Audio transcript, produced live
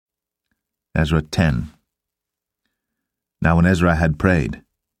Ezra 10. Now when Ezra had prayed,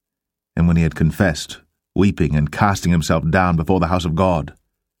 and when he had confessed, weeping and casting himself down before the house of God,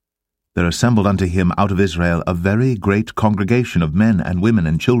 there assembled unto him out of Israel a very great congregation of men and women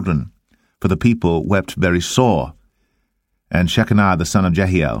and children, for the people wept very sore. And Shechaniah the son of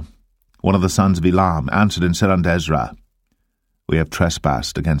Jehiel, one of the sons of Elam, answered and said unto Ezra, We have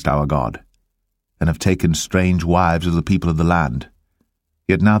trespassed against our God, and have taken strange wives of the people of the land.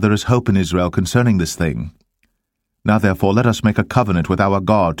 Yet now there is hope in Israel concerning this thing. Now therefore let us make a covenant with our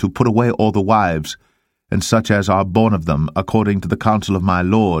God to put away all the wives, and such as are born of them, according to the counsel of my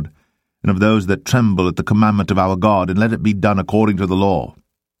Lord, and of those that tremble at the commandment of our God, and let it be done according to the law.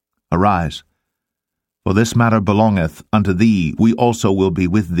 Arise, for this matter belongeth unto thee, we also will be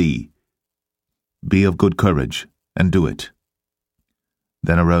with thee. Be of good courage, and do it.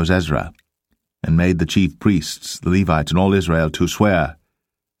 Then arose Ezra, and made the chief priests, the Levites, and all Israel to swear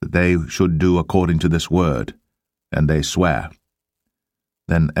that they should do according to this word, and they sware.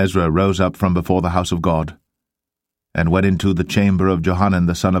 Then Ezra rose up from before the house of God, and went into the chamber of Johanan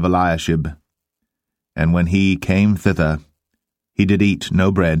the son of Eliashib. And when he came thither, he did eat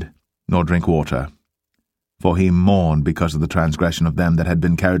no bread, nor drink water, for he mourned because of the transgression of them that had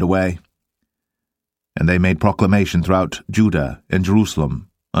been carried away. And they made proclamation throughout Judah and Jerusalem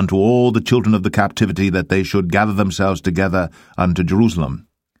unto all the children of the captivity that they should gather themselves together unto Jerusalem,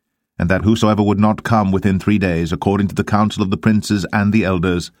 and that whosoever would not come within 3 days, according to the counsel of the princes and the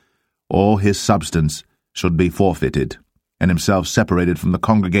elders, all his substance should be forfeited, and himself separated from the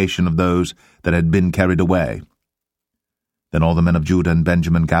congregation of those that had been carried away. Then all the men of Judah and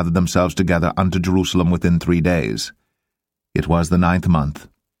Benjamin gathered themselves together unto Jerusalem within 3 days. It was the 9th month,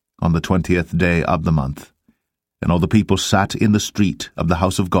 on the 20th day of the month. And all the people sat in the street of the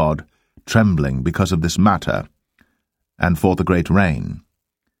house of God, trembling because of this matter, and for the great rain.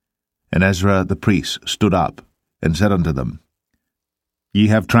 And Ezra the priest stood up, and said unto them, Ye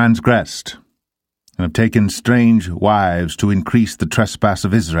have transgressed, and have taken strange wives to increase the trespass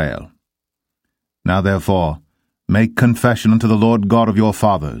of Israel. Now therefore make confession unto the Lord God of your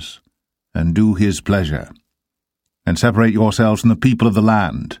fathers, and do his pleasure, and separate yourselves from the people of the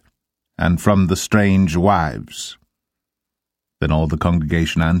land, and from the strange wives. Then all the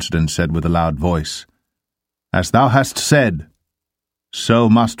congregation answered and said with a loud voice, As thou hast said, so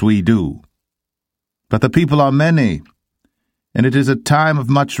must we do. But the people are many, and it is a time of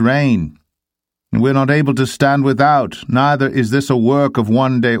much rain, and we are not able to stand without, neither is this a work of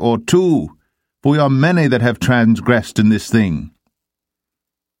 1 day or 2, for we are many that have transgressed in this thing.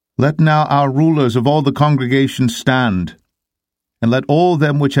 Let now our rulers of all the congregation stand, and let all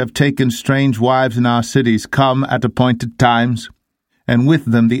them which have taken strange wives in our cities come at appointed times, and with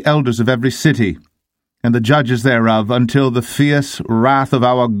them the elders of every city, and the judges thereof, until the fierce wrath of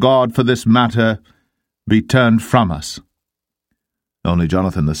our God for this matter be turned from us. Only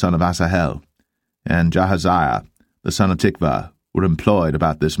Jonathan the son of Asahel, and Jahaziah the son of Tikvah, were employed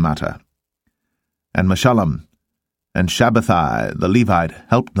about this matter. And Meshullam and Shabbathai the Levite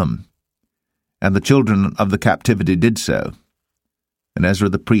helped them, and the children of the captivity did so. And Ezra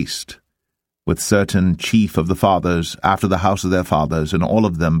the priest, with certain chief of the fathers, after the house of their fathers, and all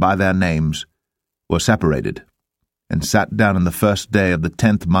of them by their names, were separated, and sat down in the 1st day of the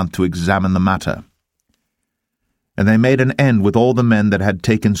 10th month to examine the matter. And they made an end with all the men that had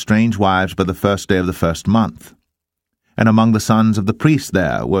taken strange wives by the 1st day of the 1st month. And among the sons of the priests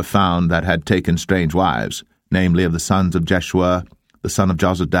there were found that had taken strange wives, namely of the sons of Jeshua, the son of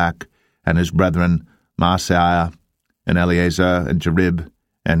Jozadak, and his brethren Maaseiah, and Eleazar, and Jerib,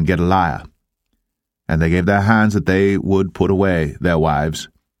 and Gedaliah. And they gave their hands that they would put away their wives,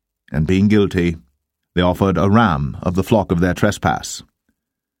 and being guilty, they offered a ram of the flock of their trespass.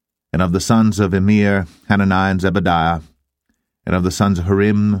 And of the sons of Emir, Hananiah and Zebadiah, and of the sons of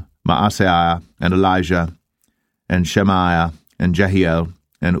Harim, Maaseiah, and Elijah, and Shemaiah, and Jehiel,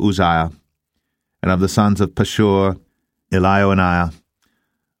 and Uzziah, and of the sons of Pashur, Elioenai,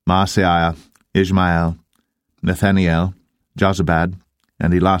 Maaseiah, Ishmael, Nathaniel, Jozabad,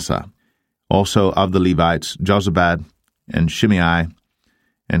 and Elasah. Also of the Levites, Jozabad, and Shimei,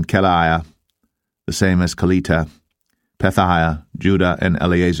 and Kelaiah, the same as Kelita, Pethahiah, Judah, and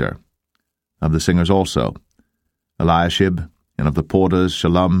Eleazar. Of the singers also, Eliashib, and of the porters,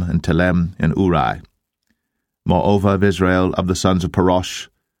 Shalom, and Telem, and Uri. Moreover of Israel, of the sons of Parosh,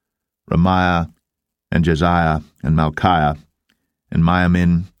 Ramiah, and Jeziah, and Malchiah, and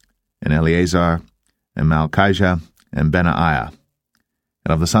Miamin, and Eleazar, and Malchijah, and Benaiah.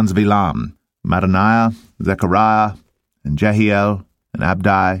 And of the sons of Elam, Mattaniah, Zechariah, and Jehiel, and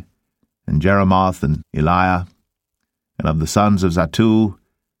Abdi, and Jeremoth, and Eliah. And of the sons of Zatu,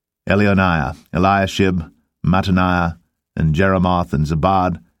 Elionaiah, Eliashib, Mattaniah, and Jeremoth, and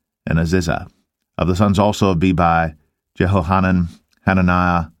Zabad, and Aziza. Of the sons also of Bebai, Jehohanan,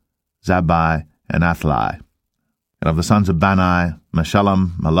 Hananiah, Zabbai, and Athli. And of the sons of Bani,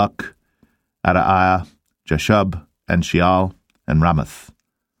 Meshullam, Maluk, Adaiah, Jeshub, and Sheol, and Ramoth.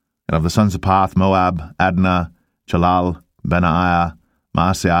 And of the sons of Path, Moab, Adnah, Chalal, Benaiah,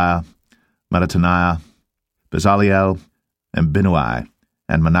 Maaseiah, Mattaniah, Bezaliel, and Binnui,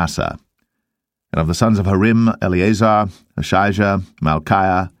 and Manasseh. And of the sons of Harim, Eleazar, Ashijah,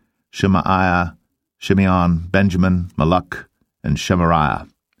 Malchiah, Shemaiah, Shimeon, Benjamin, Maluk, and Shemariah.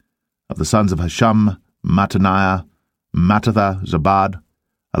 Of the sons of Hashum, Mattaniah, Mattatha, Zabad,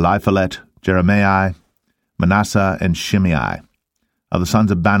 Eliphalet, Jeremiah, Manasseh, and Shimei. Of the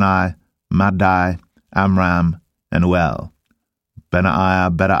sons of Bani, Maddai, Amram, and Uel. Benaiah,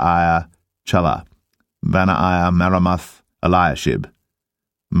 Bedaiah, Chelah, Benaiah, Meremoth, Eliashib,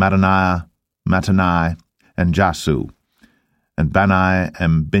 Mattaniah, Mattanai, and Jasu, and Bani,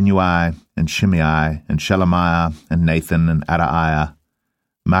 and Binnui, and Shimei, and Shelemiah, and Nathan, and Adaiah,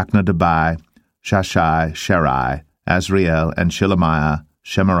 Machnadabai, Shashai, Sherai, Azriel, and Shelemiah,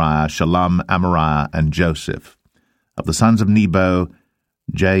 Shemariah, Shalom, Amariah, and Joseph. Of the sons of Nebo,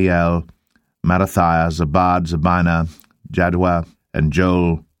 Jael, Mattathiah, Zabad, Zabina, Jaddua, and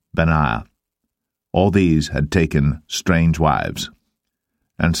Joel, Benaiah. All these had taken strange wives,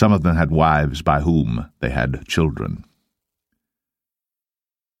 and some of them had wives by whom they had children.